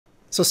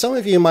So some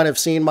of you might have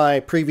seen my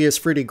previous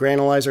Fruity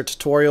Granulizer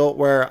tutorial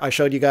where I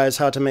showed you guys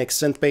how to make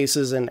synth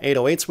basses and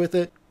 808s with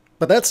it,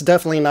 but that's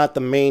definitely not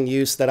the main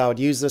use that I would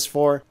use this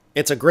for.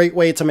 It's a great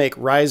way to make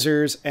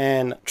risers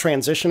and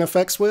transition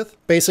effects with.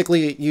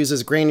 Basically, it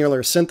uses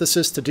granular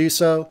synthesis to do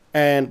so,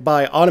 and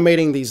by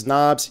automating these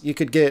knobs, you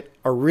could get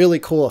a really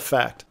cool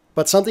effect.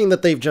 But something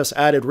that they've just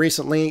added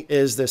recently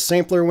is this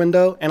sampler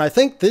window, and I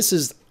think this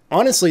is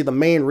honestly the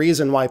main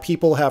reason why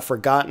people have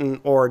forgotten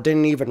or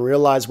didn't even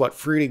realize what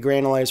Fruity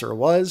Granulizer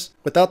was.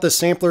 Without this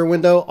sampler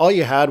window, all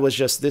you had was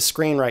just this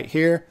screen right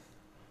here,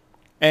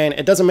 and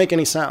it doesn't make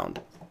any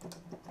sound.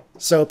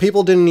 So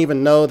people didn't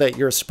even know that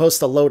you're supposed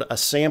to load a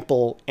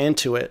sample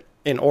into it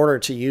in order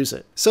to use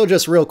it. So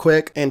just real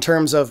quick, in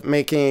terms of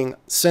making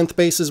synth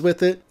basses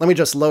with it, let me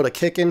just load a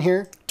kick in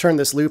here, turn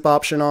this loop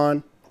option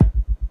on,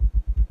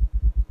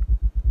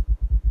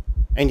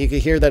 and you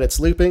can hear that it's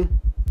looping.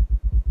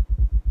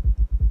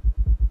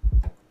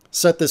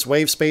 Set this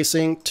wave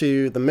spacing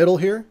to the middle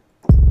here.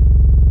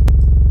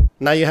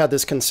 Now you have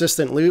this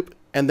consistent loop,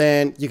 and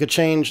then you could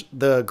change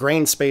the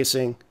grain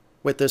spacing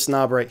with this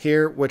knob right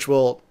here, which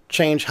will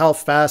change how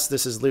fast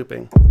this is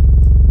looping.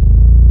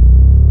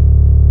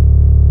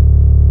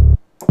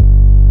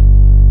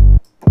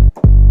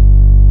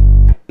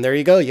 And there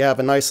you go, you have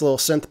a nice little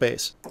synth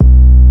bass.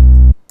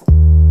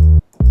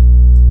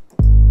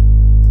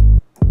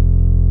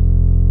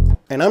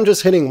 And I'm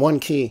just hitting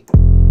one key.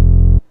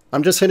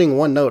 I'm just hitting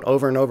one note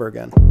over and over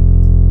again.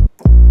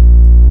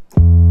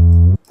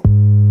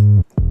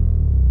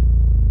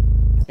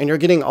 And you're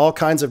getting all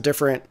kinds of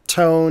different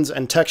tones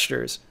and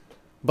textures.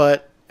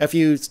 But if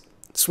you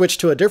switch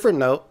to a different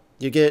note,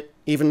 you get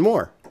even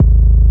more.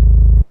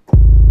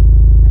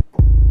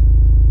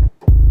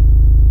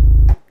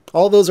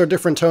 All those are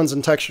different tones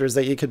and textures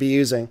that you could be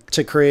using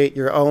to create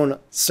your own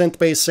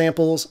synth-based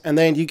samples, and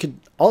then you could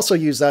also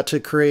use that to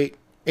create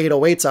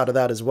 808s out of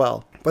that as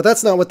well. But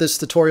that's not what this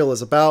tutorial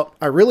is about.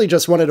 I really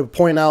just wanted to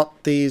point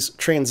out these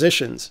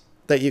transitions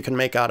that you can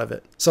make out of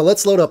it. So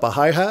let's load up a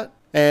hi-hat,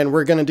 and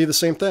we're gonna do the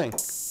same thing.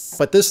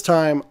 But this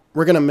time,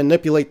 we're gonna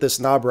manipulate this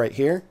knob right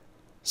here.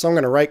 So I'm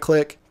gonna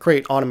right-click,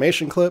 create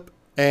automation clip,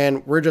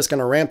 and we're just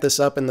gonna ramp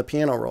this up in the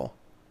piano roll.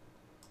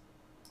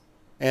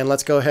 And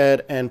let's go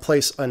ahead and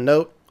place a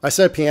note. I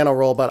said piano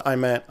roll, but I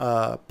meant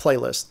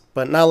playlist.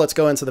 But now let's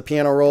go into the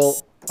piano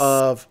roll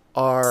of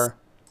our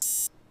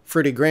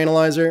Fruity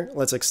Granulizer.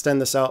 Let's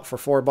extend this out for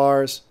 4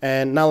 bars.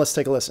 And now let's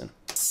take a listen.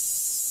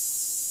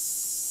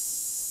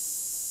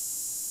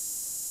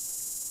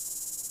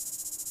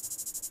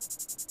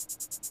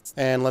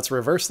 And let's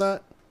reverse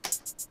that.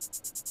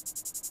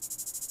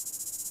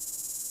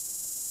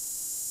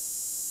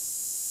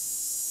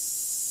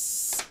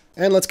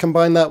 And let's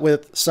combine that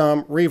with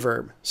some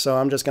reverb. So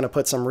I'm just going to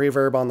put some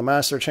reverb on the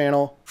master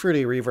channel,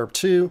 Fruity Reverb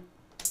 2.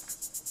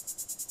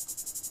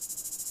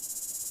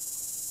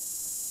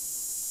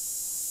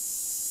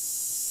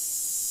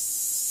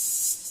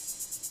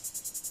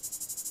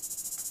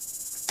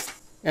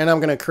 And I'm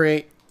going to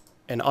create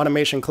an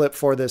automation clip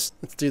for this.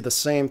 Let's do the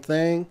same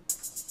thing.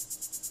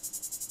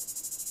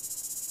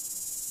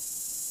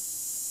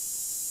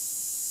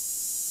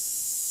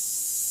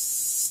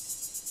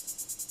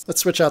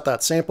 Let's switch out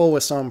that sample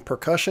with some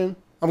percussion.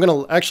 I'm gonna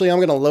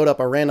load up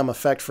a random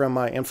effect from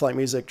my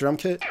Inflightmuzik drum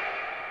kit.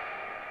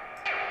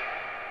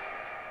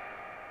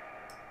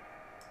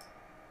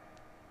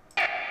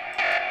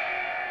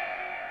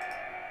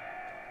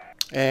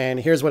 And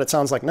here's what it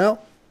sounds like now.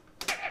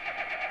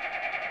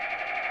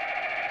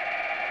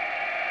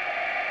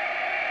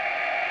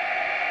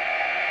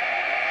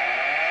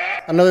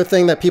 Another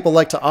thing that people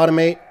like to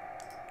automate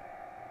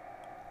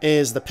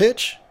is the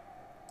pitch.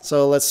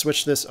 So let's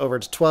switch this over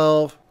to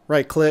 12.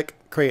 Right click,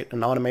 create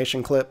an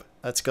automation clip.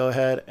 Let's go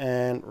ahead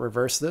and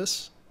reverse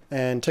this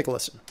and take a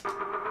listen.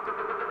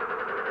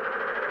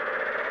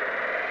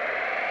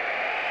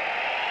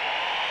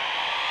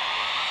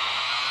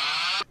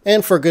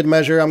 And for good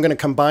measure, I'm going to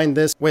combine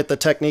this with the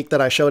technique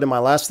that I showed in my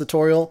last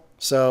tutorial.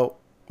 So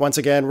once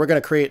again, we're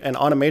going to create an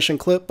automation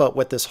clip, but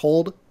with this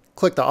hold.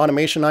 Click the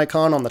automation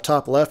icon on the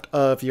top left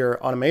of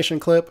your automation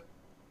clip.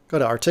 Go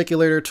to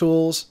Articulator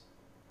Tools,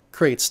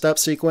 create step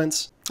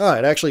sequence. Ah,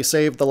 it actually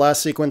saved the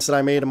last sequence that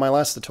I made in my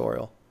last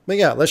tutorial. But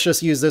yeah, let's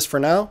just use this for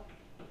now.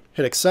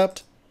 Hit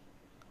accept,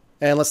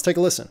 and let's take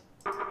a listen.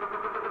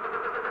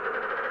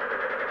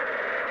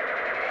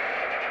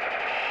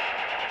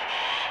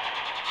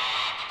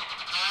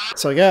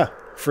 So yeah,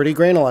 Fruity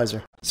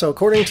Granulizer. So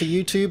according to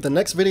YouTube, the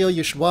next video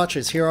you should watch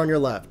is here on your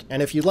left.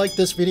 And if you like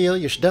this video,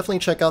 you should definitely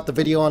check out the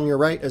video on your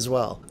right as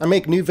well. I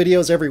make new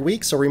videos every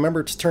week, so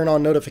remember to turn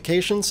on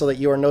notifications so that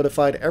you are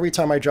notified every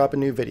time I drop a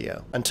new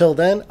video. Until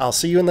then, I'll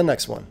see you in the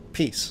next one.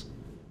 Peace.